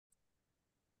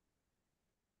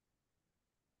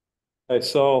Okay,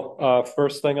 so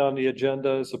first thing on the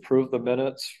agenda is approve the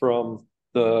minutes from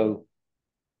the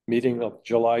meeting of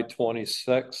July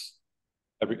 26th.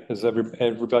 Has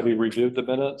everybody reviewed the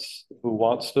minutes who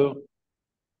wants to?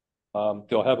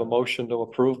 Do I have a motion to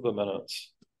approve the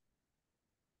minutes?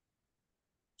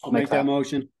 I'll make that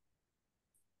motion.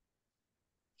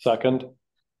 Second?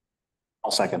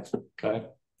 I'll second. Okay.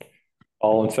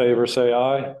 All in favor, say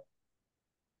aye.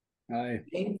 Aye.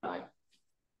 Aye.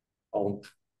 All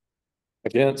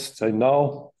against, say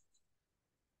no.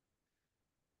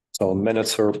 So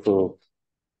minutes are approved.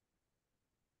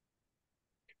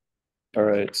 All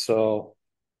right, so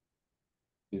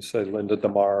you say Linda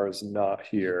DeMar is not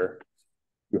here.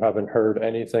 You haven't heard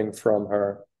anything from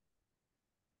her.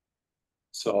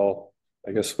 So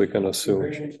I guess we can assume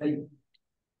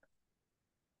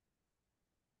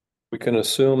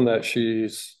that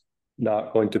she's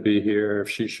not going to be here. If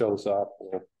she shows up,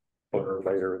 we'll put her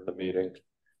later in the meeting.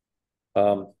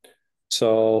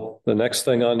 So the next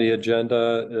thing on the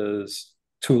agenda is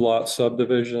 2-lot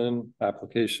subdivision,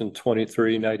 application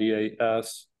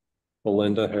 2398S,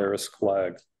 Belinda Harris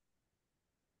Clegg.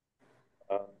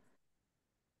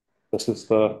 This is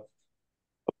the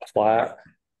plat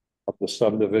of the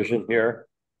subdivision here.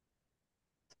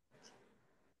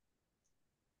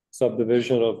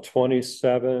 Subdivision of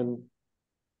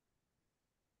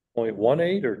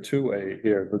 27.18 or 28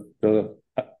 here. The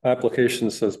application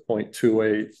says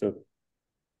 0.28,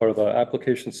 or the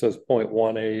application says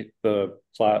 0.18, the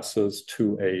plat says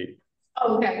 28.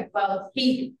 Okay, well,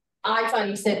 I thought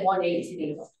he said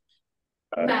 180.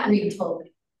 Matt Reed told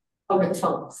me over the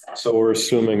phone. So we're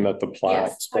assuming that the plat.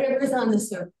 Yes, whatever's on the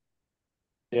survey.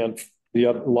 And the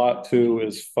lot 2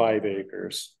 is 5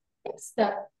 acres. Yes,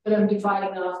 but I'm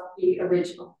dividing off the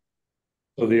original.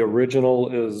 So the original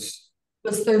was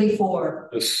 34.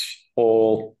 This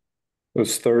whole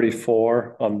was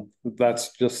 34.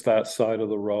 That's just that side of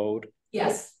the road.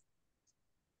 Yes.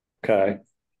 Okay.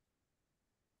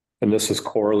 And this is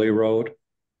Corley Road.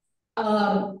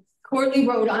 Corley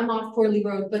Road. I'm off Corley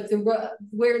Road, but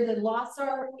where the lots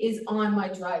are is on my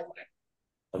driveway.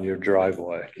 On your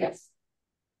driveway. Yes.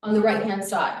 On the right hand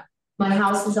side. My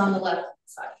house is on the left hand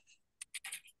side,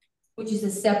 which is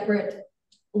a separate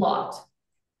lot.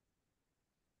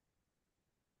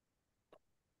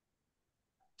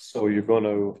 So you're going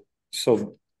to,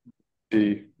 so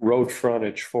the road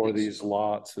frontage for these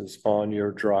lots is on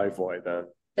your driveway then?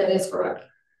 That is correct.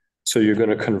 So you're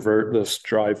going to convert this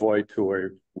driveway to a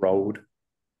road?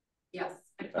 Yes,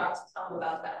 I talked to Tom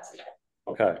about that today.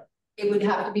 Okay. It would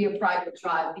have to be a private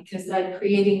drive because I'm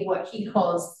creating what he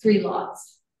calls 3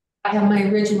 lots. I have my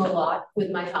original lot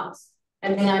with my house,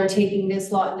 and then I'm taking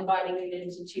this lot and dividing it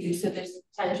into 2. So there's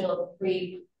potential of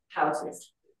 3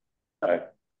 houses. Okay.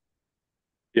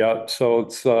 Yeah, so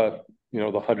it's the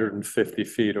 150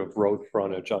 feet of road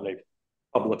frontage on a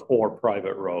public or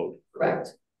private road.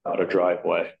 Correct. Not a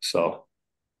driveway. So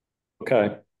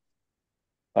okay.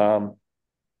 You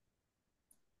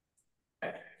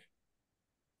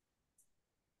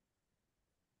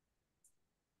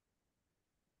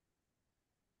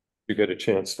get a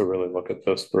chance to really look at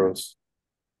this, Bruce.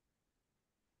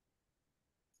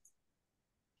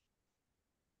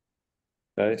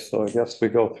 Okay, so I guess we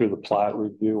go through the plat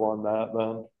review on that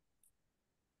then.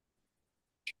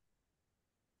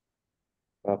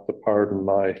 Have to pardon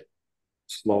my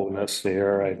slowness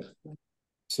here.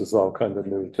 This is all kind of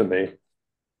new to me.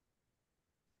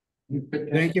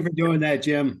 Thank you for doing that,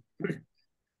 Jim.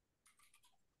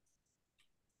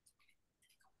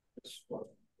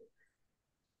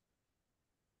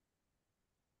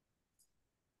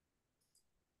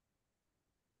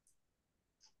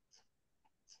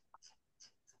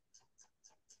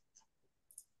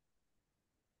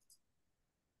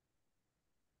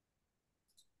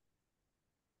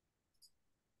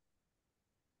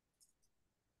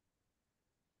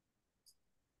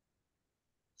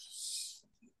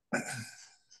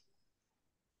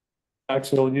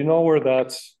 Axel, you know where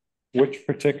which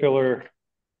particular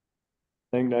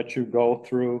thing that you go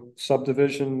through?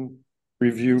 Subdivision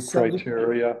review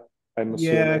criteria, I'm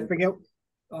assuming. Yeah, I forget.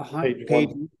 Page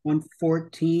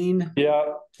 114.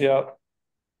 Yeah, yeah.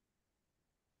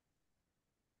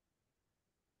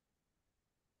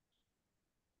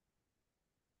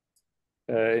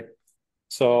 Okay,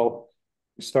 so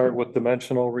we start with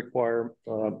dimensional requirements.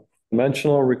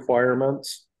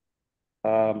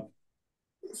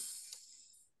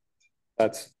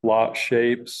 That's lot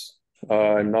shapes.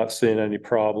 I'm not seeing any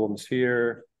problems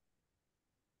here.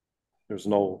 There's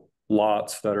no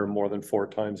lots that are more than 4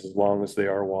 times as long as they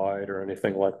are wide or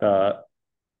anything like that.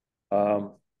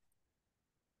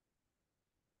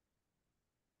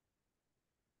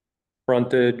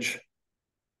 frontage.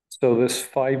 So this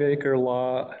 5-acre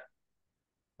lot,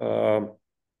 you know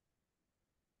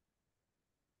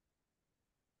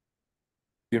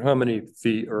how many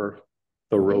feet are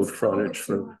the road It's frontage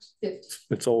for? over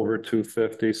 250. It's over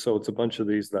 250, so it's a bunch of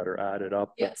these that are added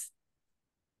up. Yes,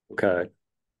 Okay,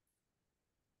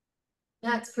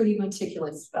 that's pretty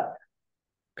meticulous stuff.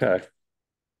 okay.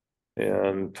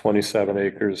 And 27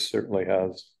 acres certainly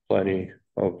has plenty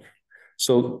of,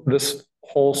 so this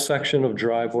whole section of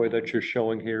driveway that you're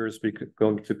showing here is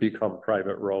going to become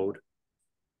private road.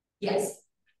 Yes.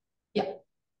 Yeah.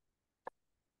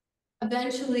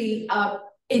 Eventually,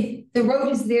 the road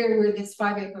is there where this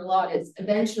 5-acre lot is.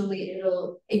 Eventually,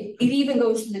 it even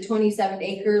goes to the 27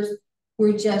 acres.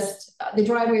 We're just, the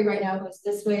driveway right now goes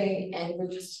this way and we're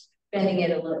just bending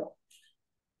it a little.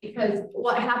 Because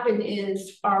what happened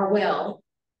is our well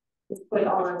was put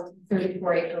on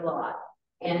 34-acre lot.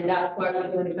 And that's why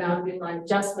we're doing a boundary line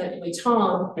adjustment with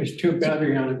Tom. There's two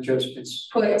boundary line adjustments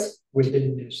Put,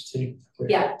 within this thing.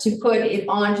 yeah, to put it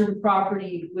onto the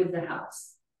property with the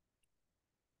house.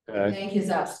 Okay, Bank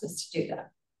has asked us to do that.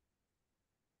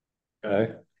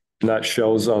 okay. And that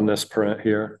shows on this print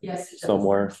here Yes, it does.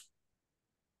 somewhere.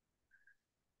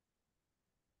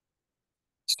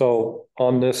 So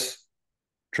on this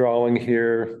drawing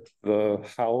here, the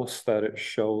house that it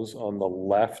shows on the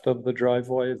left of the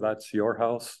driveway, that's your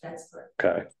house? That's correct.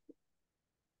 Okay.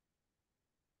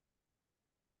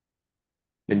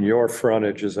 And your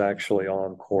frontage is actually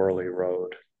on Corley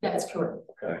Road. That's correct.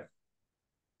 Okay.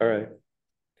 All right.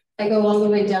 I go all the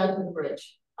way down to the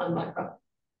bridge on my property.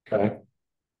 Okay.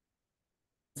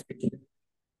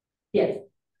 Yes,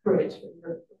 bridge.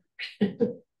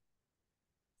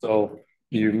 So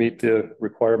you meet the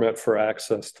requirement for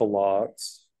access to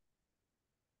lots.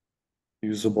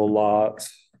 Usable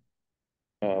lots.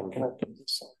 Yep.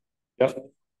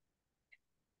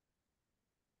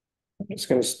 I'm just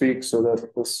gonna speak so that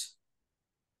this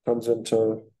comes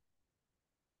into.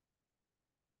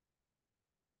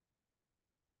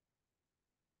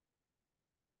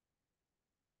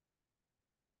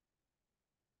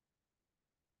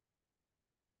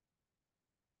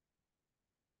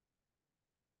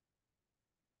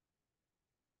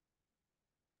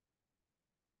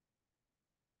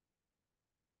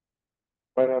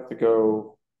 Might have to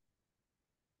go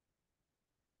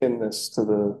pin this to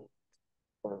the.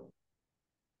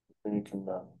 And you can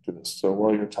do this. So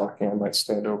while you're talking, I might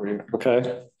stand over you.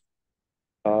 Okay.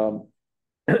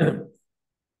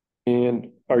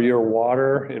 And are your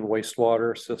water and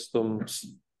wastewater systems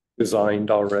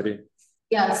designed already?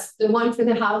 Yes, the one for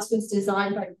the house was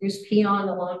designed by Bruce Peon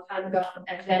a long time ago,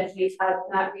 and then we've had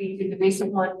that redo the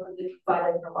recent one for the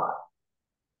 5-acre lot.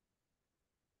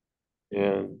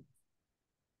 And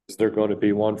is there going to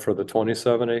be one for the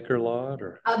 27-acre lot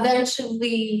or?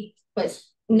 Eventually, but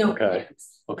no Okay. plans.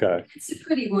 Okay, It's a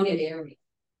pretty wooded area.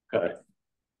 okay.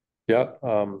 Yeah,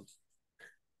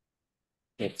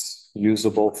 it's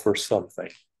usable for something.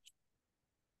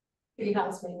 Pretty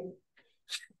house maybe.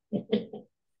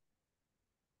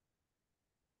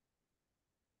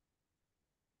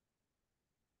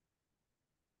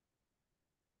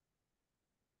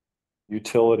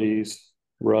 Utilities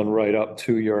run right up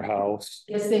to your house.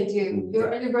 Yes, they do.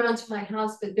 They're underground to my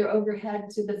house, but they're overhead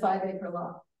to the 5-acre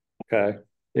lot. Okay,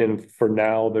 and for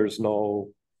now, there's no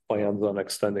plans on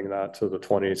extending that to the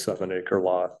 27-acre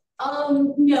lot.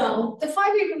 No, the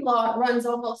 5-acre lot runs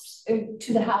almost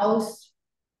to the house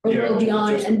or a little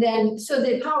beyond, and then so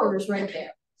the power is right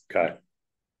there. Okay.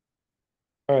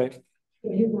 All right.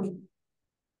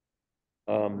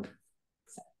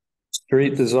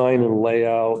 Street design and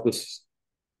layout,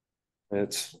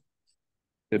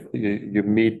 you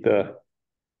meet the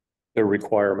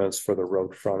requirements for the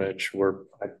road frontage, where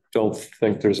I don't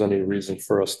think there's any reason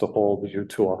for us to hold you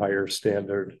to a higher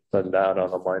standard than that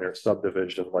on a minor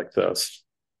subdivision like this.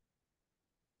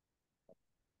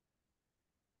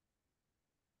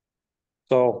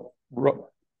 So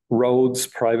roads,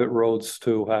 private roads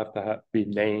too have to be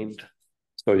named.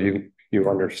 So you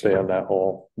understand that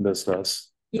whole business.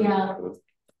 Yeah.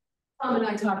 Tom and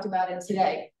I talked about it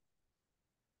today.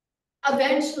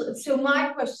 Eventually, so my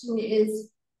question is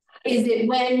it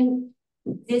when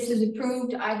this is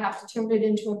approved, I have to turn it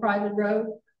into a private road?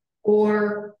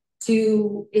 Or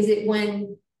is it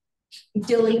when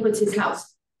Dylan puts his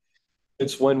house?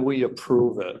 It's when we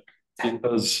approve it,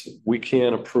 because we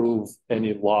can't approve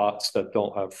any lots that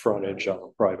don't have frontage on a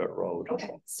private road.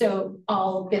 Okay, so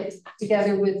I'll get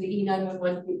together with the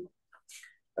E911 people.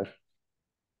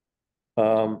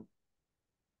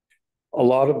 A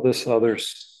lot of this other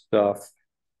stuff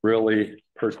really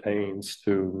pertains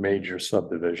to major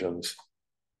subdivisions.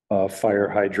 fire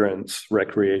hydrants,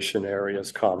 recreation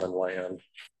areas, common land.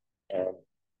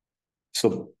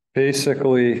 So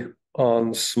basically,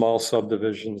 on small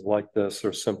subdivisions like this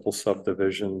or simple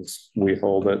subdivisions, we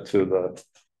hold it to the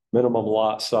minimum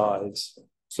lot size.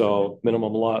 So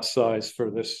minimum lot size for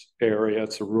this area,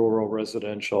 it's a rural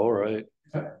residential, right?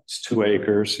 It's 2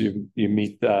 acres. You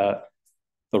meet that.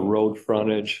 The road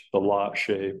frontage, the lot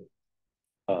shape,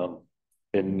 and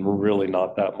really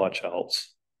not that much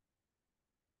else.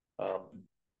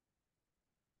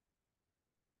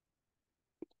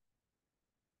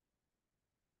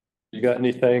 You got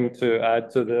anything to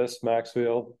add to this,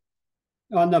 Maxfield?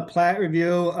 On the plat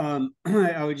review,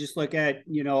 I would just look at,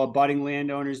 abutting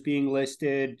landowners being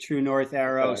listed, true north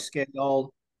arrow, Okay.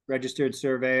 scale, registered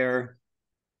surveyor.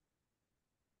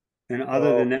 And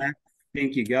other than that, I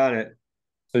think you got it.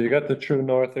 So you got the true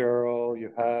north arrow,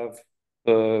 you have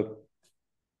the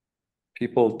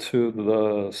people to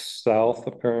the south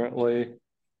apparently.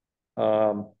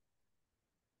 In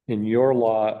your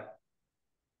lot,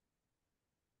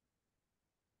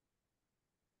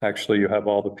 actually you have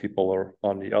all the people are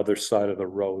on the other side of the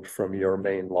road from your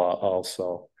main lot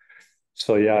also.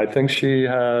 So yeah, I think she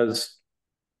has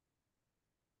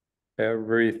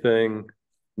everything.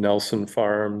 Nelson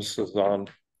Farms is on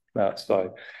that side.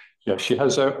 Yeah, she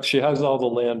has all the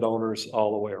landowners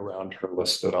all the way around her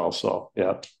listed also.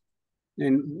 Yeah.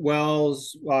 And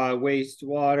wells,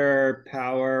 wastewater,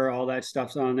 power, all that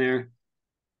stuff's on there.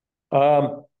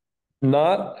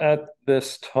 Not at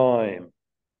this time.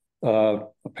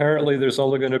 Apparently there's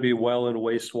only going to be well and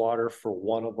wastewater for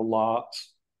one of the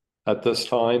lots at this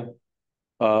time.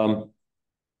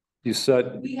 You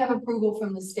said, We have approval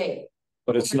from the state.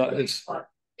 but it's not, It's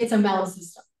a metal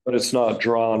system. but it's not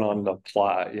drawn on the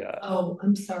plat yet. Oh,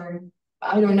 I'm sorry.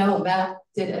 I don't know. Matt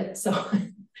did it, so.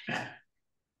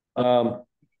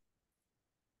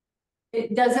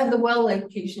 It does have the well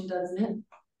location, doesn't it?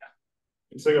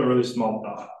 It's like a really small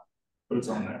dot, but it's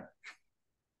on there.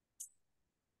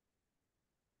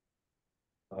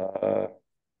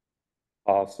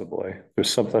 Possibly.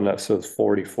 There's something that says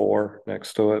 44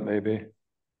 next to it, maybe.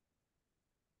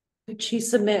 Could she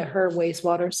submit her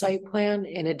wastewater site plan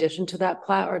in addition to that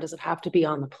plat, or does it have to be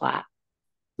on the plat?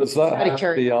 Does that Out of have to be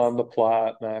curiosity. on the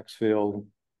plat, Maxfield?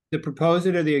 The proposed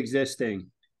or the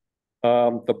existing?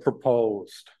 The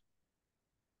proposed.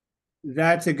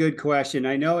 That's a good question.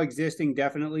 I know existing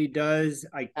definitely does.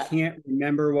 I can't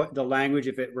remember what the language,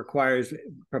 if it requires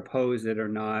propose it or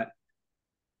not.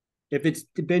 If it's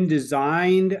been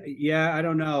designed, yeah, I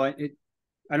don't know.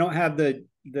 I don't have the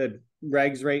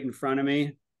regs right in front of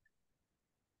me.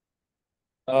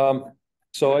 So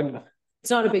I'm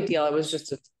It's not a big deal. It was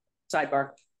just a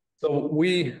sidebar. so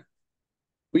we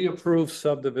approve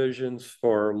subdivisions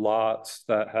for lots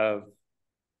that have,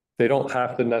 they don't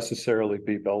have to necessarily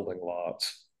be building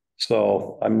lots.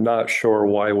 So I'm not sure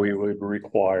why we would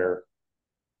require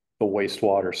the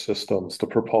wastewater systems, the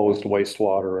proposed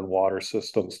wastewater and water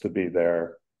systems to be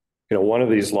there. You know, one of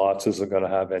these lots isn't going to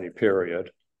have any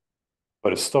period,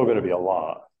 but it's still going to be a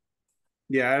lot.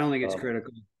 Yeah, I don't think it's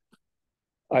critical.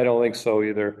 I don't think so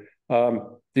either.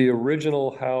 The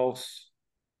original house,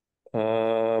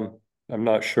 I'm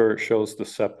not sure it shows the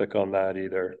septic on that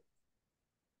either.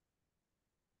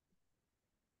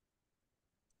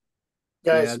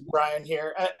 Guys, Yeah. Brian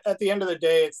here. At the end of the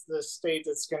day, it's the state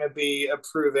that's going to be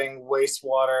approving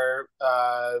wastewater,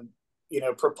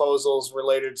 proposals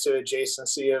related to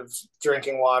adjacency of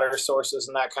drinking water sources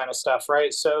and that kind of stuff,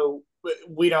 right? So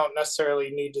we don't necessarily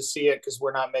need to see it because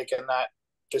we're not making that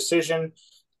decision.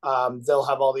 They'll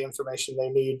have all the information they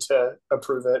need to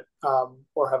approve it,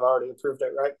 or have already approved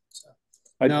it, right? So.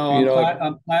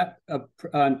 No,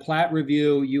 on plat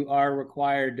review, you are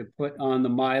required to put on the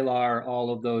Mylar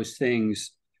all of those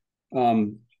things.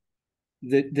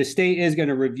 The state is going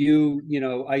to review,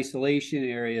 isolation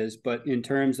areas, but in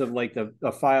terms of like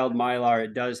the filed Mylar,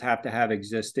 it does have to have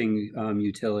existing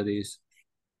utilities.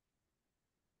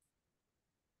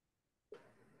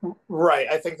 Right.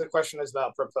 I think the question is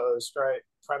about proposed, right?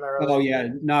 Primarily. Oh yeah,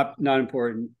 not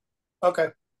important. Okay.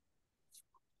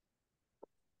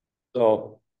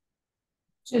 So,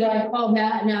 Should I call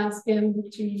Matt and ask him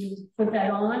to put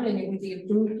that on and it would be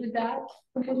approved with that?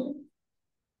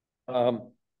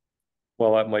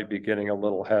 well, that might be getting a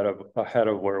little ahead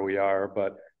of where we are,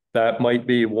 but that might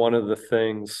be one of the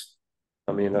things.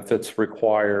 I mean, if it's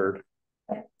required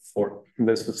for,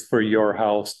 this is for your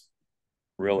house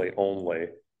really only.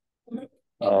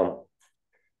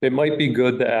 It might be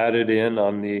good to add it in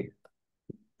on the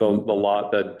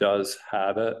lot that does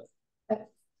have it.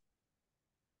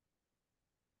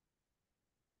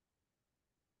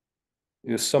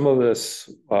 Some of this,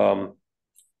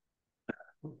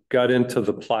 got into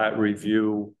the plat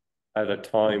review at a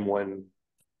time when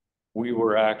we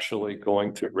were actually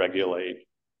going to regulate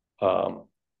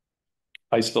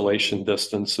isolation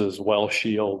distances, well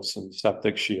shields and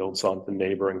septic shields onto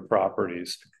neighboring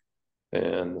properties.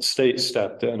 And the state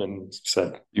stepped in and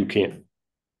said, you can't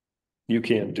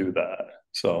do that.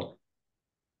 So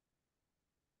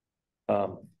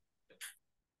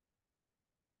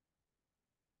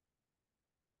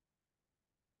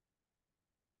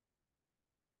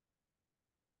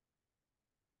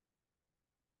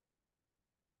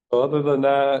other than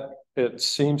that, it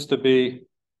seems to be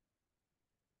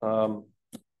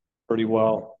pretty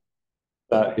well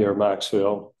that here,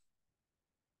 Maxfield.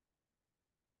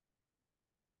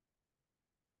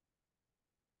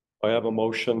 I have a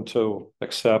motion to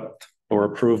accept or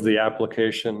approve the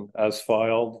application as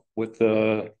filed with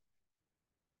the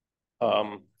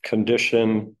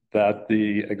condition that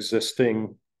the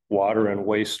existing water and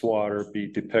wastewater be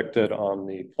depicted on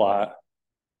the plat.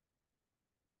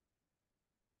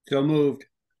 So moved.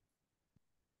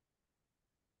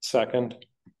 Second.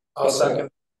 I'll second.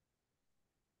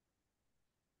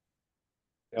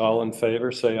 All in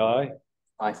favor, say aye.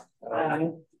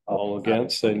 Aye. All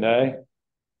against, say nay.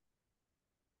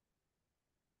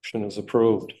 Motion is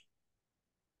approved.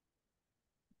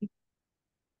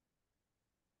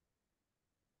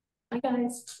 Hi,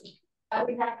 guys.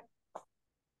 We have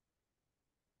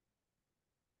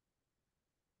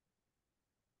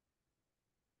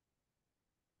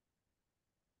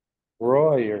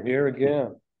Roy, you're here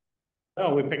again.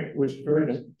 Oh,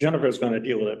 Jennifer's gonna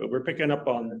deal with it, but we're picking up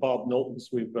on Bob Knowlton's.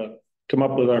 We've come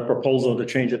up with our proposal to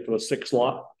change it to a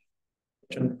 6-lot.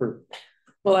 Jennifer.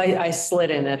 Well, I slid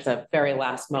in at the very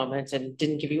last moment and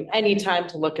didn't give you any time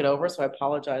to look it over, so I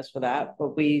apologize for that.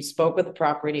 But we spoke with the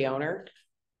property owner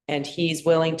and he's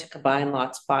willing to combine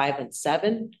lots 5 and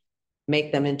 7,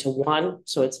 make them into one.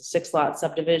 So it's a 6-lot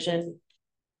subdivision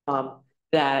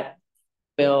that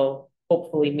will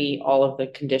hopefully meet all of the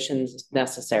conditions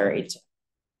necessary to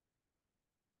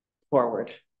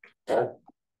forward.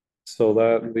 So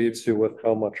that leaves you with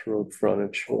how much road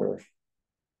frontage for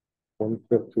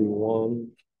 151?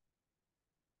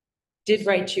 Did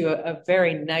write you a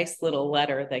very nice little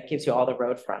letter that gives you all the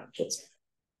road frontages.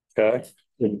 Okay,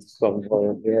 in some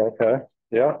land here, okay,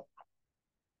 yeah.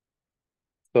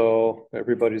 So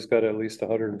everybody's got at least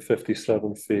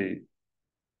 157 feet.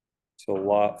 So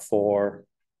lot 4,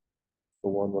 the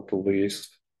one with the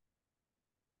least.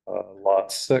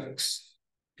 Lot 6.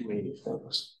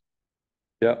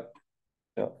 Yep.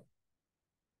 Yep.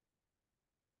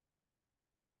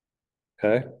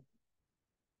 Okay.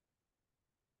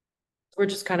 We're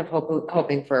just kind of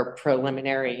hoping for a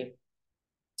preliminary,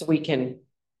 so we can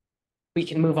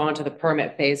move on to the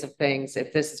permit phase of things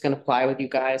if this is going to fly with you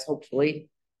guys, hopefully.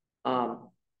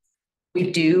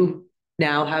 We do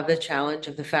now have the challenge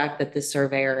of the fact that the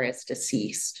surveyor is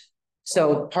deceased.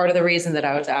 So part of the reason that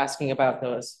I was asking about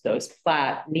those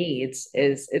plat needs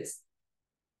is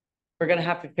we're going to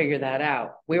have to figure that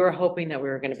out. We were hoping that we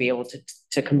were going to be able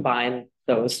to combine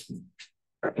those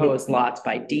proposed lots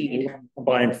by deed.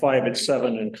 Combine 5 and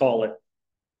 7 and call it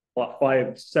lot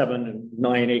 5, 7 and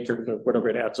 9 acres or whatever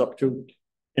it adds up to,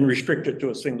 and restrict it to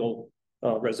a single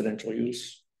residential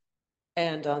use.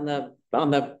 And on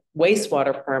the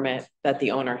wastewater permit that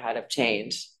the owner had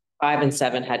obtained, 5 and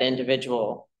 7 had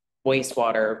individual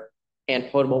wastewater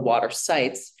and potable water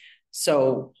sites.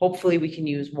 So hopefully we can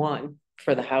use one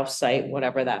for the house site,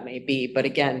 whatever that may be. But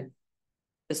again,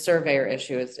 the surveyor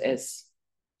issue is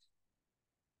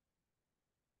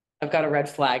I've got a red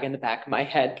flag in the back of my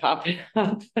head popping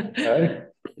up. Okay.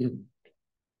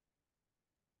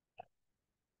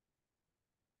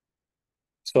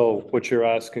 So what you're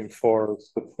asking for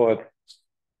is to put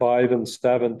 5 and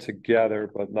 7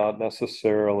 together, but not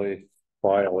necessarily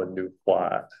file a new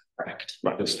plat. Correct.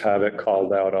 Just have it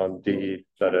called out on deed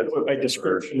that it By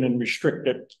description and restrict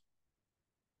it.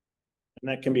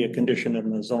 And that can be a condition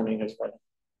in the zoning as well.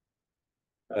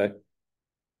 Okay.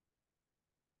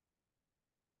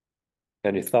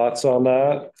 Any thoughts on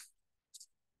that?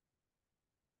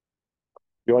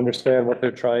 You understand what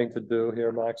they're trying to do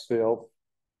here, Maxfield?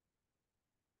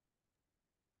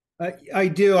 I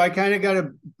do. I kind of got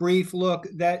a brief look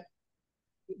that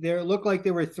there looked like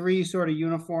there were 3 sort of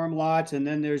uniform lots, and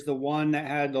then there's the one that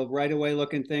had the right of way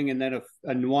looking thing, and then a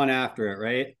one after it,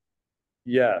 right?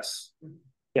 Yes.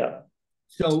 Yeah.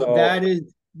 So that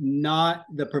is not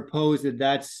the proposed.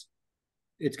 It's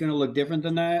going to look different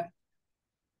than that.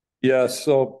 Yeah,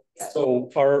 so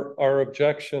our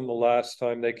objection the last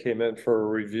time they came in for a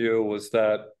review was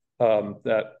that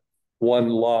that one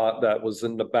lot that was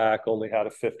in the back only had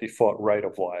a 50-foot right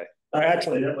of way.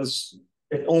 Actually, that was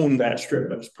it owned that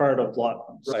strip as part of lot.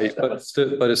 Right, but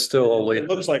it's still only, It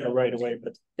looks like a right of way,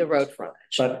 The road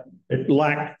frontage. but it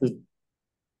lacked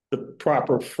the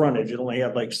proper frontage. It only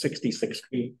had like 66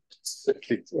 feet.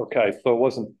 60, okay, so it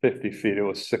wasn't 50 feet, it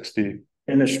was 60.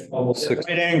 And the Almost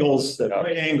 60. right angles, the Yeah.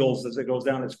 right angles as it goes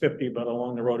down, it's 50, but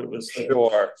along the road it was.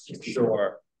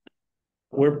 Sure.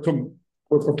 We're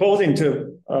proposing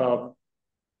to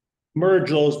merge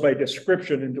those by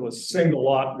description into a single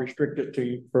lot restricted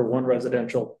to for one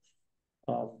residential.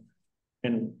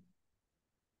 And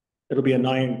it'll be a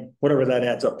 9, whatever that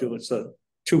adds up to. It's a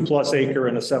 2+ acre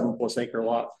and a 7+ acre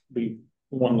lot, be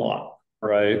one lot.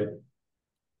 Right.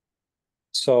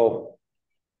 So.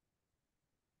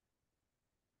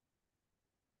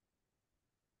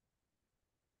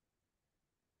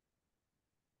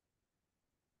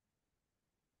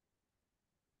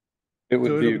 It So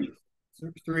would it'll be,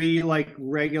 be 3 like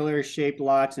regular shaped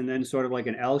lots and then sort of like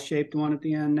an L-shaped one at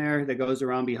the end there that goes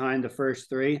around behind the first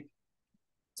 3.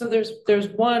 So there's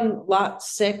one lot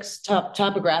 6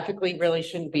 topographically really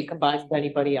shouldn't be combined with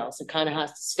anybody else. It kind of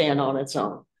has to stand on its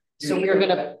own. So we're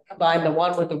gonna combine the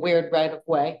one with the weird right of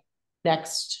way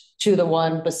next to the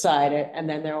one beside it, and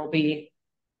then there will be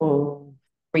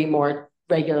 3 more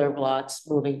regular lots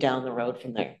moving down the road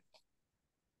from there.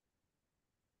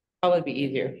 Probably be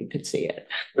easier if you could see it.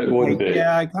 it would be.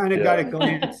 Yeah, I kind of got Yeah. it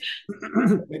glanced.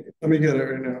 Let me get it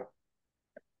right now.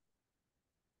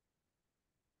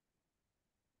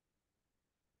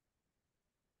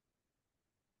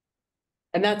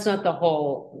 And that's not the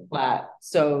whole plat,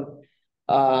 so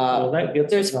Well, that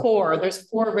gets. there's 4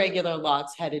 regular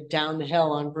lots headed down the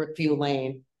hill on Brookview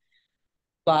Lane.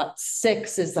 Lot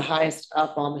 6 is the highest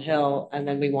up on the hill, and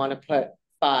then we want to put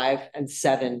 5 and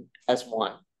 7 as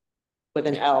one. With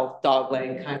an L dog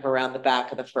leg kind of around the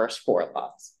back of the first 4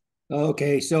 lots.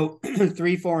 Okay, so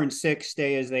 3, 4, and 6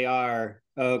 stay as they are.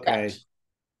 Okay, Correct.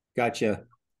 gotcha.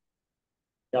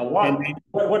 Yeah, lot, And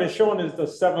what is shown is the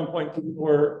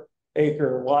 7.24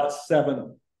 acre lot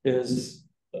 7 is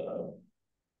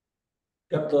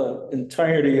got the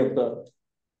entirety of the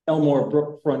Elmore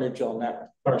Brook frontage on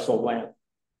that parcel of land.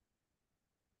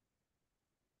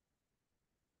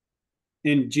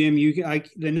 And Jim,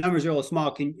 the numbers are a little small.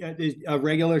 Can a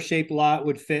regular shaped lot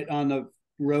would fit on the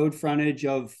road frontage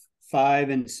of 5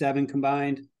 and 7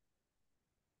 combined?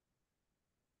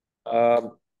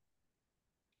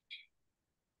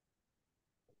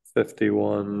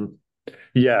 51.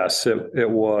 Yes, it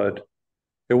would.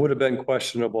 It would have been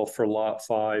questionable for lot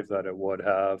 5 that it would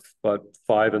have, but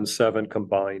 5 and 7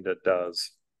 combined, it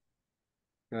does.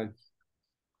 Okay.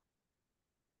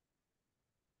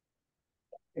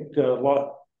 I think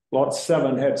lot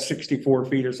 7 had 64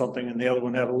 feet or something, and the other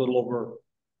one had a little over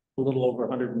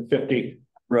 150.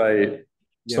 Right,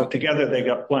 So together they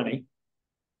got plenty.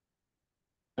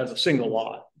 As a single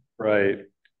lot. right.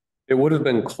 It would have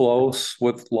been close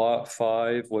with lot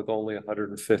 5 with only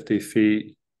 150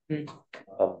 feet.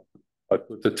 But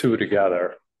with the 2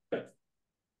 together,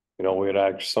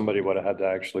 somebody would have had to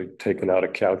actually taken out a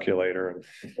calculator and.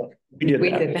 We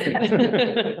did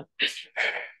that.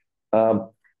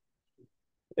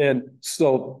 And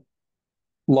so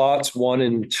lots 1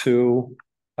 and 2,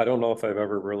 I don't know if I've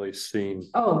ever really seen.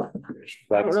 Oh,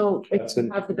 I don't know that's if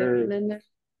you have the dimension in there.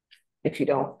 If you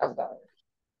don't, I've got it.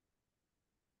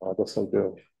 I guess I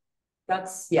do.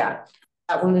 That's, yeah,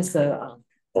 that one is the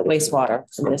wastewater,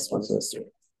 and this one's the sewer.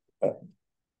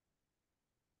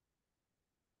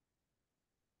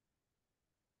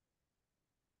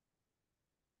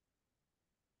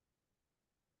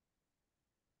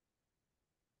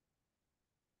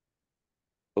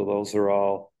 So those are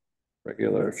all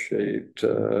regular shaped,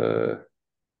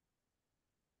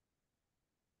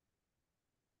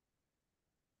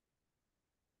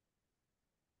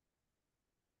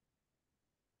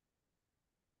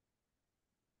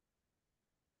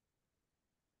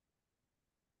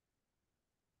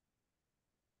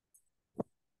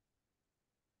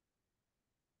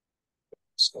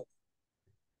 so.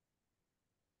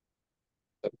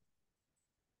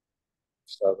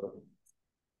 7,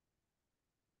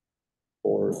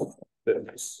 4,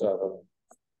 57,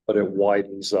 but it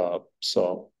widens up,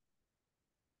 so.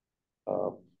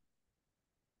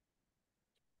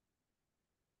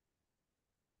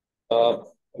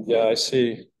 Yeah, I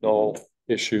see no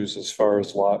issues as far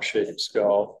as lot shapes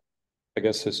go. I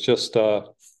guess it's just, A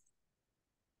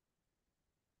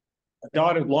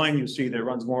dotted line you see that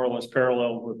runs more or less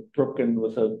parallel with Brook and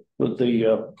with the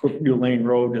Brookview Lane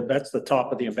Road, and that's the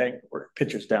top of the embankment where it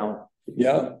pitches down.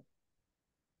 yeah.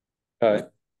 Okay.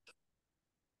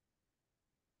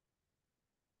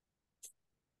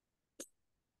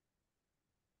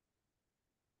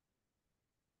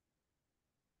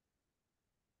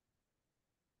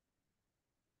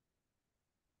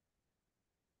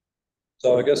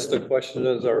 So I guess the question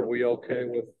is, are we okay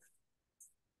with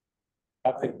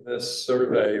having this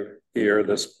survey here,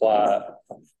 this plat?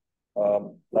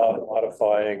 Not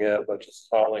modifying it, but just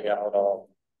calling out on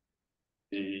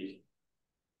the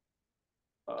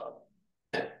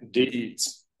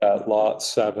deeds at lot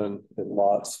 7 and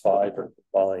lots 5 are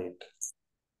combined.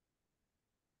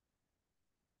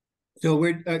 So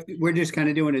we're just kind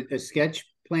of doing a sketch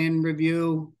plan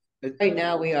review. Right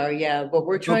now we are, yeah, but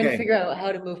we're trying to Okay. figure out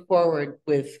how to move forward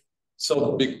with.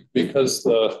 So because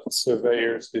the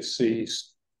surveyor's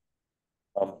deceased,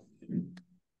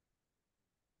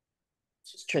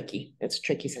 It's tricky. It's a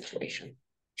tricky situation.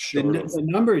 The, the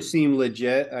numbers seem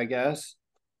legit, I guess.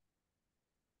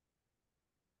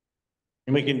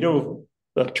 And we can do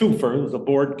the twofer, the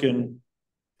board can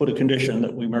put a condition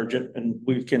that we merge it and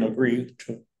we can agree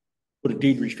to put a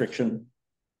deed restriction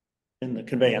in the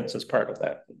conveyance as part of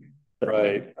that.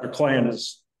 Right. Our client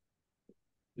is,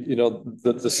 you know,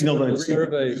 the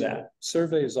survey, that.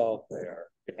 survey's out there.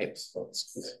 Right. So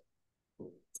it's a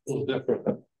little different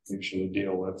than we usually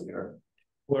deal with here.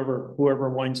 Whoever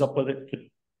winds up with it could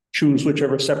choose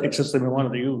whichever septic system they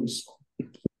wanted to use.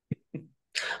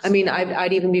 I mean,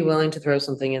 I'd even be willing to throw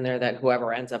something in there that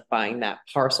whoever ends up buying that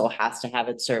parcel has to have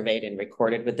it surveyed and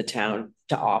recorded with the town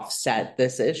to offset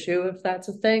this issue, if that's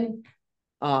a thing.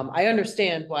 I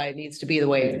understand why it needs to be the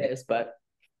way it is, but.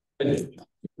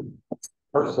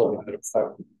 Personally, I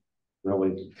don't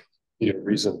really see a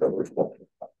reason that we're.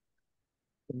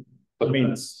 I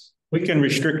mean, we can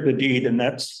restrict the deed and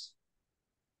that's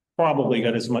probably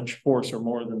got as much force or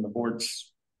more than the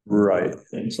board's. Right.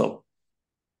 And so.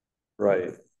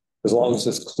 Right. As long as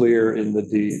it's clear in the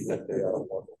deed that they are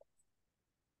one.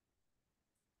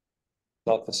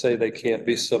 Not to say they can't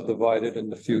be subdivided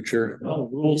in the future. Well,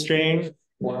 rules change.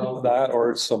 Well, that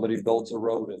or somebody builds a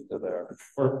road into there.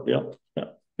 Or, yeah.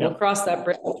 We'll cross that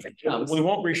bridge when it comes. We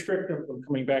won't restrict them from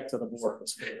coming back to the board.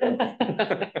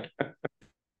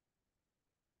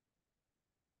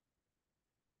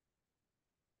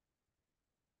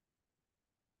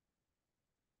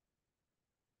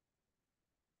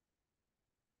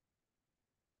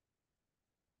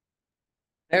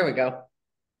 There we go.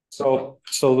 So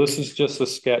this is just a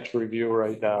sketch review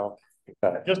right now.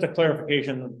 Okay. Just a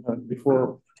clarification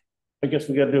before, I guess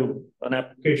we gotta do an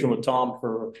application with Tom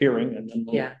for a hearing and then.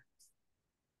 Yeah.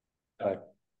 Okay.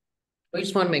 We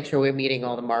just want to make sure we're meeting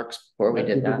all the marks before we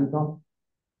did that.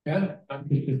 Yeah, I'm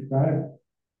just describing.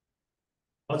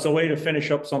 That's a way to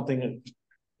finish up something that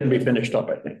can be finished up,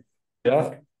 I think.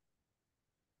 Yeah.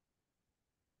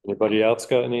 Anybody else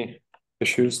got any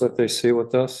issues that they see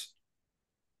with this?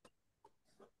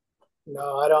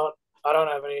 No, I don't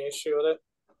have any issue with it.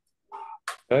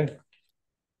 Okay.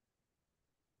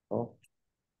 Well,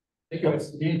 I think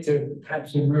it's need to have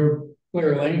some real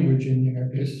clear language in there,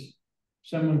 because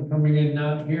someone coming in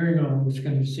not hearing on who's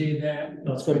gonna see that.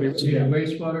 That's gonna be- See the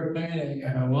wastewater plant,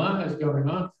 and what is going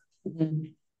on?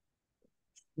 Mhm.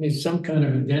 Needs some kind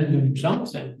of addendum,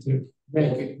 something to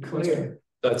make it clear.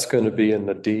 that's going to be in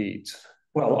the deeds.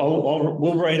 Well,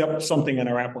 we'll write up something in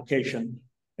our application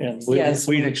and Yes.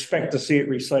 we'd expect to see it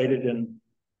recited in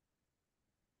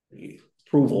the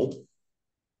approval.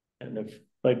 And if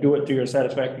I do it to your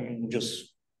satisfaction, you can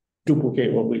just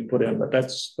duplicate what we put in, but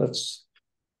that's,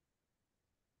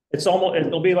 it's almost,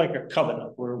 it'll be like a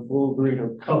covenant where we'll agree to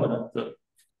a covenant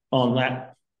on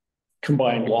that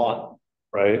combined lot.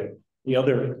 Right. The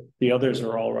others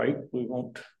are all right. We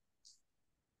won't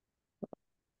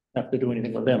have to do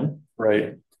anything with them.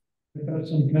 Right. Without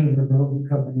some kind of a road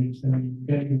covenant, and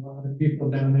getting a lot of people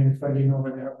down there fighting over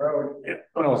that road. Yeah,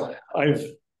 well, I've,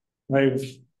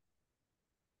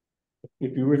 if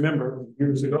you remember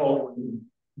years ago, when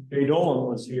Jay Dolan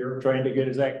was here trying to get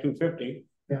his Act 250.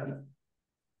 Yeah.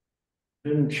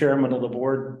 Then chairman of the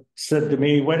board said to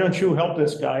me, why don't you help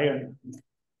this guy and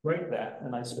write that?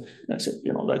 And I said,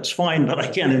 you know, that's fine, but I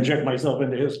can't inject myself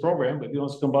into his program, but if he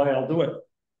wants to come by, I'll do it.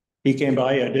 He came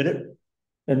by, I did it.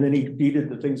 And then he deeded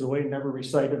the things away, never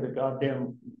recited the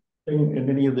goddamn thing in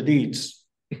any of the deeds.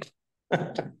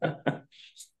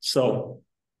 So,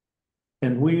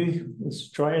 and we,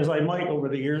 let's try as I might over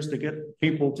the years to get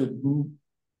people to move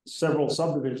several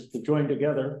subdivisions to join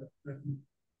together.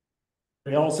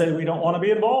 They all say we don't want to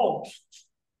be involved.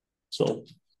 So.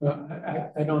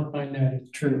 I don't find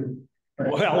that true.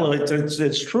 Well,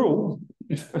 it's true.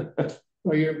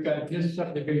 Well, you've got this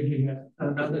subdivision,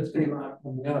 another 3 lot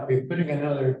coming up, you're putting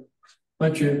another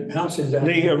bunch of houses out.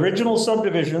 The original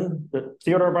subdivision that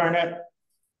Theodore Barnett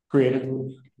created,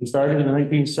 we started in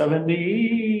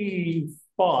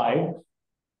 1975.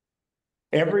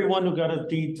 Everyone who got a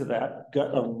deed to that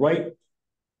got a right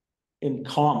in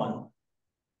common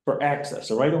for access,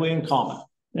 a right of way in common.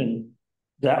 And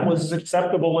that was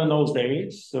acceptable in those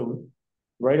days. So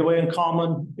right of way in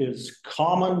common is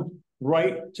common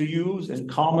right to use and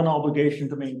common obligation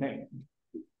to maintain.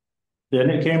 Then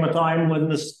it came a time when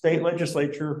the state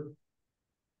legislature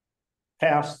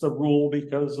passed the rule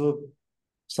because of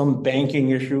some banking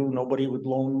issue. Nobody would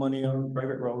loan money on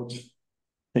private roads.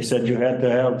 They said you had to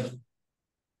have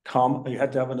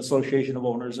an association of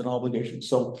owners and obligations.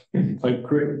 So I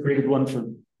created one for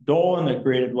Dolan, I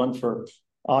created one for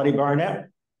Audie Barnett,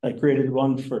 I created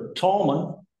one for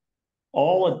Tolman,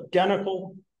 all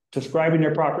identical, describing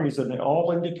their properties, and they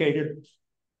all indicated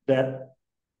that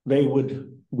they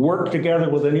would work together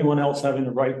with anyone else having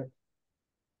the right.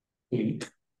 We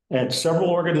had several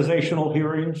organizational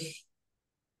hearings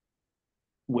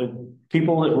with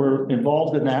people that were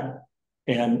involved in that,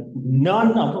 and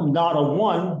none of them, not a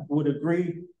one, would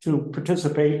agree to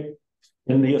participate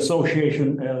in the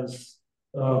association as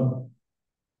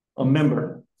a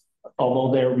member,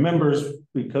 although they're members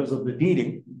because of the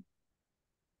deeding.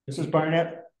 Mrs.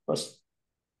 Barnett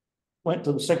went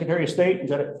to the Secretary of State and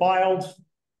got it filed.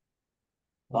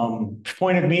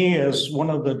 Appointed me as one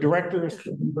of the directors.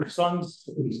 Her son's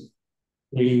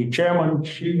the chairman.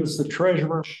 She was the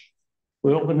treasurer.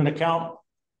 We opened an account.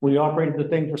 We operated the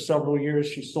thing for several years.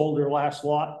 She sold her last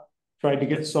lot, tried to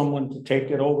get someone to take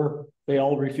it over. They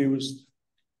all refused.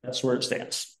 That's where it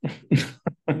stands.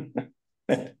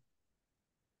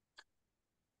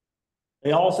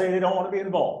 They all say they don't want to be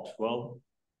involved. Well,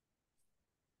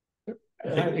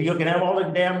 you can have all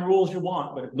the damn rules you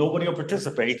want, but if nobody will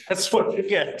participate, that's what you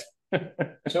get.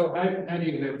 So how do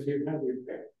you live here? How do you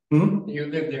live? You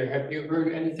live there. Have you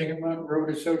heard anything about road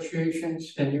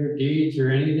associations and your deeds or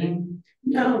anything?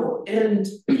 No, and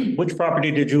Which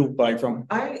property did you buy from?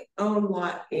 I own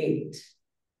lot 8.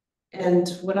 And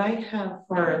what I have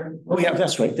for. Oh, yeah,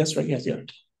 that's right. That's right. Yes, yeah.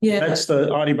 Yeah. That's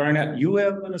the Audie Barnett. You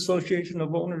have an association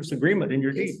of owners agreement in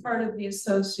your deed. It's part of the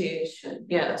association,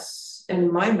 yes.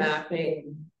 And my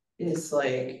mapping is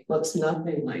like, looks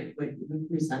nothing like what you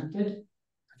presented.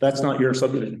 That's not your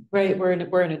subdivision. Right, we're in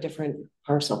a different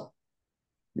parcel.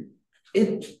 Are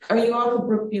you off of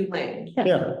Brookview Ln?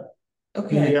 Yeah.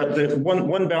 Okay. Yeah, the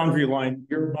one boundary line,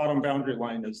 your bottom boundary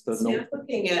line is the So no. I'm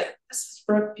looking at, this is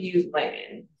Brookview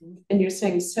Ln, and you're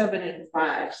saying 7 and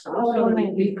 5. So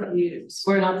we could use.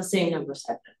 We're not the same number,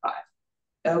 7 and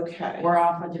 5. Okay. We're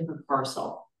off a different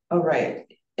parcel. All right.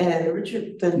 And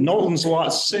Richard, Knowlton's lot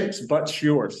 6, but's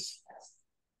yours.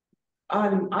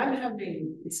 I'm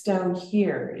having, it's down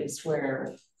here is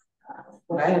where,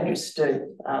 what I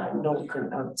understood,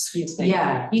 Knowlton, excuse me.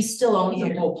 Yeah, he still owns the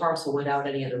Here. whole parcel without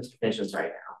any of those divisions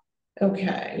right now.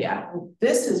 Okay. Yeah.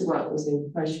 This is what was in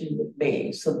question with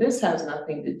me. So this has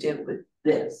nothing to do with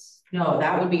this. No,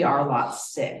 that would be our lot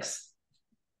 6.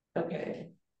 Okay.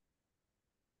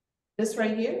 This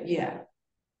right here? Yeah.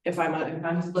 If I'm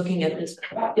looking at this.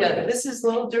 Yeah, this is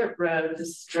Little Dirt Road, this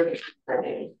is Dirt Road.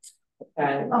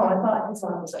 Okay. Oh, I thought this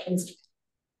one was.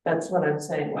 That's what I'm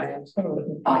saying, why I'm.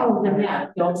 Oh, then yeah,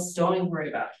 don't even worry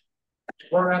about it.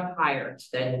 We're up higher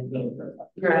than.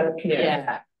 You're out of here.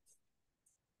 Yeah.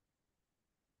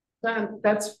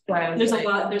 That's why I'm. There's a saying-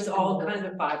 lot, there's all kinds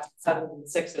of 5, 7,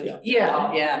 6.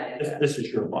 Yeah. Yeah. This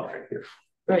is your lot right here.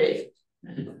 Right.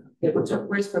 Yeah, where's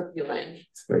Brookview Ln?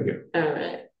 It's right here. All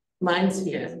right, mine's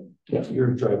here, Yeah, your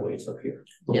driveway is up here.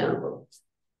 Yeah.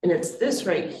 and it's this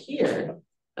right here,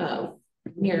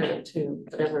 near to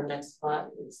whatever next lot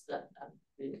is that I'm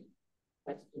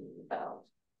questioning about.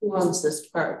 Who owns this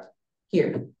part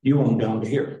here? You own down to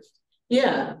here.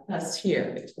 Yeah, that's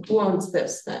here. Who owns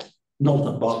this then?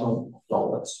 Knowlton, bottom,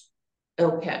 all this.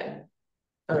 Okay.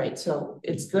 All right, so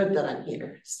it's good that I'm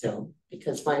here still,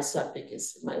 because my septic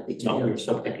is my leach. No, field. your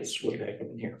septic Okay. is way back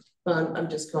in here. I'm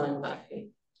just going by,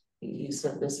 you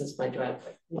said this is my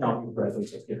driveway. No, your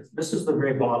driveway's up here. This is the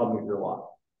very bottom of your lot.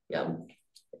 Yeah,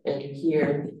 and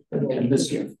here. And this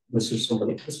here, this is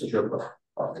your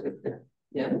property.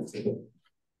 Yeah.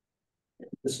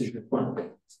 This is your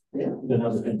front. Yeah.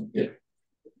 Another thing, yeah.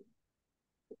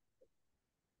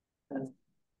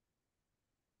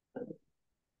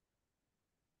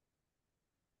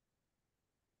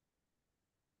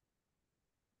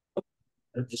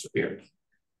 It disappeared.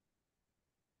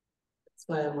 That's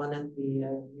why I wanted the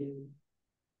new.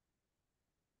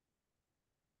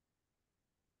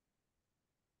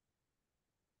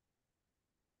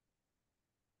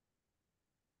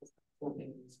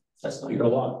 That's not your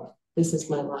lot. This is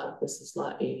my lot, this is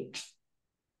lot 8.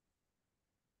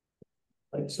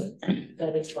 Like I said.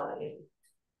 That is lot 8.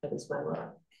 That is my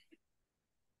lot.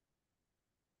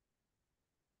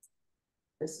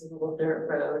 This is a Little Dirt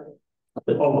Road.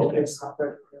 Oh, okay. It's not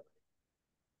dirt road.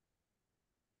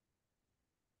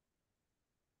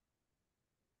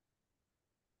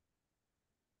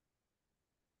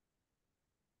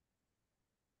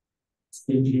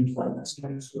 The engineer's plan, that's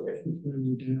kind of survey.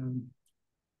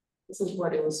 This is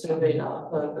what it was surveyed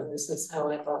off of, and this is how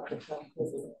I thought the top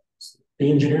was.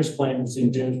 The engineer's plan is the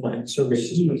engineer's plan,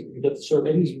 surveys, you get the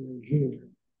surveys.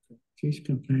 She's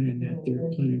complaining that they're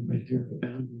playing with their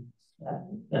boundary.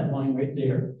 That line right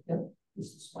there. Yep. This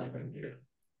is line right there.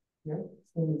 Yep.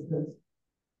 So is this.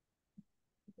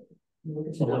 Look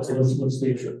at So the what's the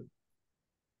issue?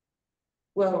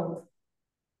 Well,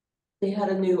 they had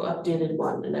a new updated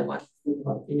one, and I went through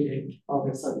updating all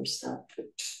this other stuff.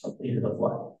 Updated of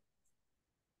what?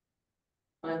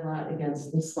 My lot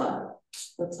against this lot,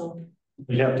 that's all.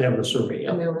 We have to have the survey.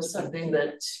 And there was something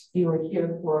that you were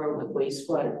here for with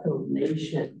wastewater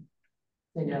coordination.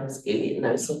 And I was giving, and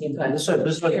I was looking for. This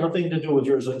has nothing to do with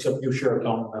yours except you share a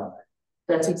common boundary.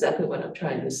 That's exactly what I'm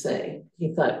trying to say.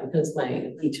 He thought because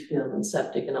my leach field and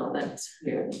septic and all that's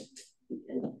here.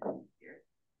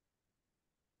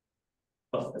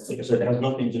 Well, like I said, it has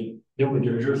nothing to do with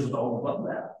yours. Yours is all about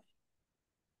that.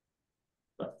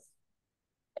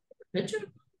 Picture?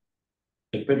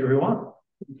 Take picture you want.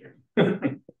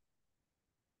 And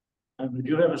we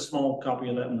do have a small copy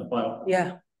of that in the file.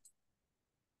 Yeah.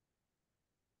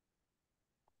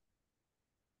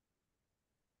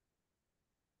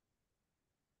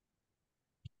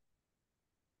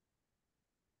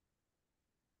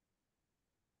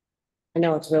 I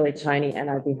know it's really tiny, and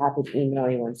I'd be happy to email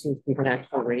you once you can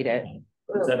actually read it.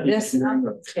 Is that This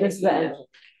is the.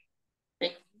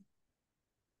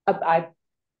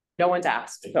 No one's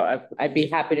asked, so I'd be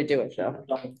happy to do it, so.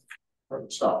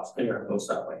 Stops there, it goes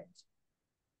that way.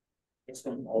 It's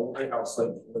from all the way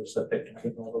outside, there's a picture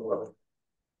of all the road.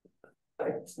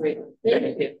 Right.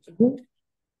 Thank you.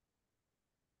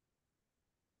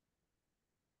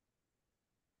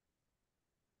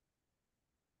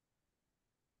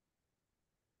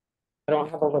 I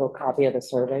don't have a little copy of the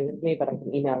survey with me, but I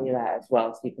can email you that as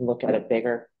well, so you can look at it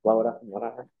bigger, blow it up and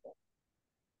whatever.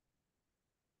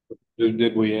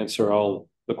 Did we answer all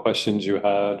the questions you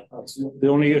had? The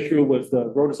only issue with the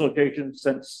road association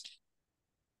since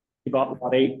about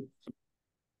lot 8,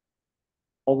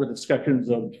 all the discussions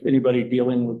of anybody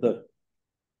dealing with the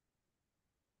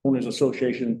owners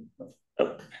association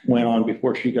went on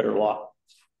before she got her lot.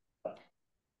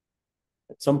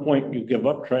 At some point you give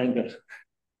up trying to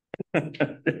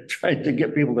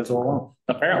get people to go along.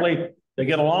 Apparently they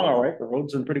get along all right. The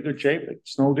road's in pretty good shape. The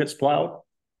snow gets plowed.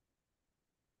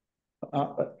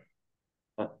 But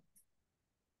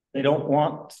they don't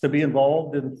want to be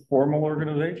involved in formal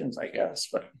organizations, I guess,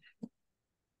 but.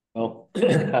 Well,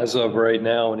 as of right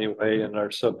now, anyway, in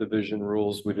our subdivision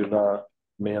rules, we do not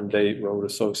mandate road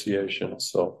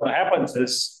associations, so. What happens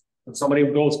is when somebody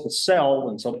goes to sell,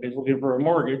 when somebody's looking for a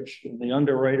mortgage and the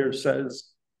underwriter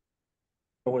says,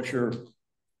 what's your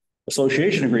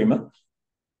association agreement?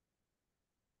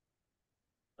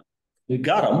 We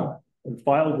got them and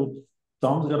filed with,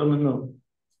 Tom's got them in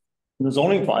the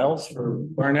zoning files for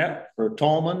Barnett, for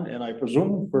Tallman, and I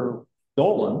presume for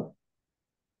Dolan.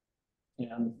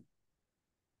 And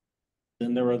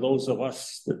then there are those of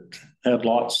us that had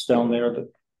lots down there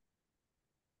that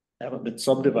haven't been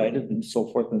subdivided and so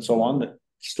forth and so on that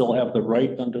still have the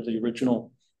right under the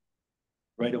original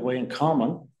right of way in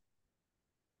common.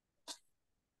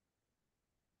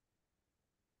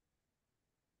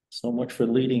 So much for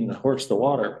leading the horse to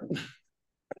water.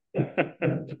 All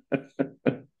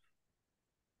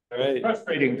right.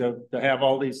 Frustrating to have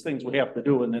all these things we have to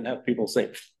do and then have people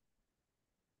say,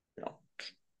 you know.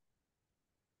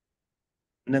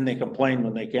 And then they complain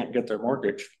when they can't get their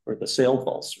mortgage or the sale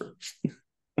falls through.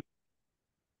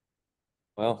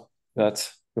 Well,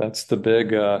 that's the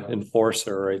big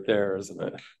enforcer right there, isn't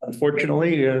it?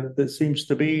 Unfortunately, this seems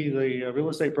to be the real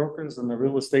estate brokers and the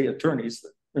real estate attorneys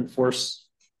that enforce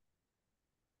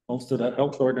most of the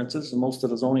health ordinances and most of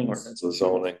the zoning ordinances. The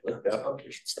zoning.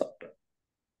 Stuff.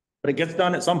 But it gets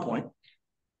done at some point.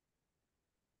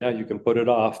 Yeah, you can put it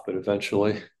off, but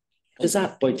eventually. Does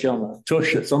that bite you on the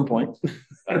tush at some point?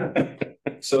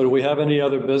 So do we have any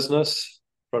other business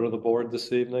in front of the board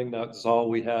this evening? That's all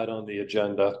we had on the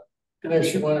agenda.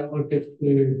 Unless you want to look at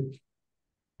the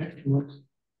next one.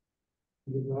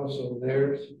 There's also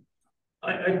theirs.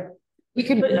 We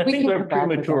can. I think we're come back with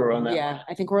premature that. on that. Yeah,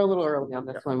 I think we're a little early on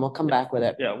this one. We'll come back with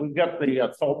it. Yeah, we've got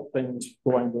the salt things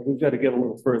going, but we've got to get a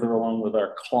little further along with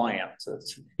our clients.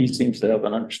 He seems to have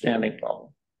an understanding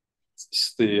problem.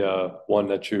 It's the one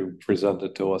that you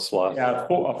presented to us last. Yeah, The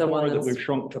four one that that's- we've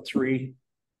shrunk to 3.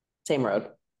 Same road.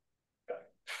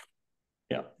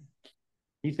 Yeah.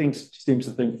 He seems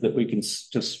to think that we can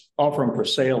just offer them for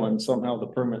sale and somehow the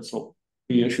permits will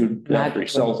be issued after he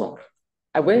sells them.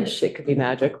 I wish it could be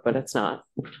magic, but it's not.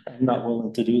 I'm not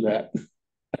willing to do that.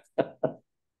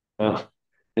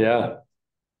 Yeah,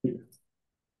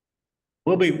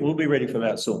 We'll be ready for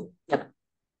that soon.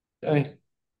 okay,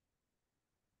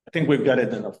 I think we've got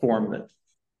it in a form that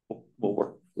will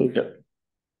work. We'll get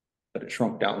it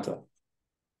shrunk down to.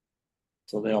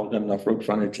 So they all got enough road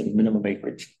frontage and minimum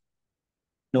acreage.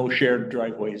 No shared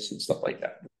driveways and stuff like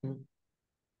that. all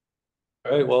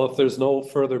right, well, if there's no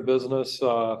further business,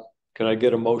 can I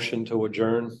get a motion to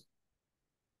adjourn?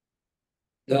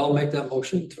 I'll make that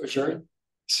motion to adjourn.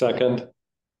 Second,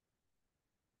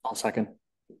 I'll second.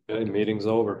 okay, meeting's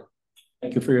over.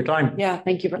 Thank you for your time. Yeah,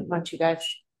 thank you very much, you guys.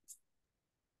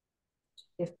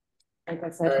 Like I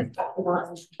said.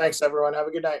 Thanks, everyone. Have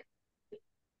a good night.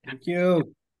 Thank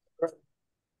you.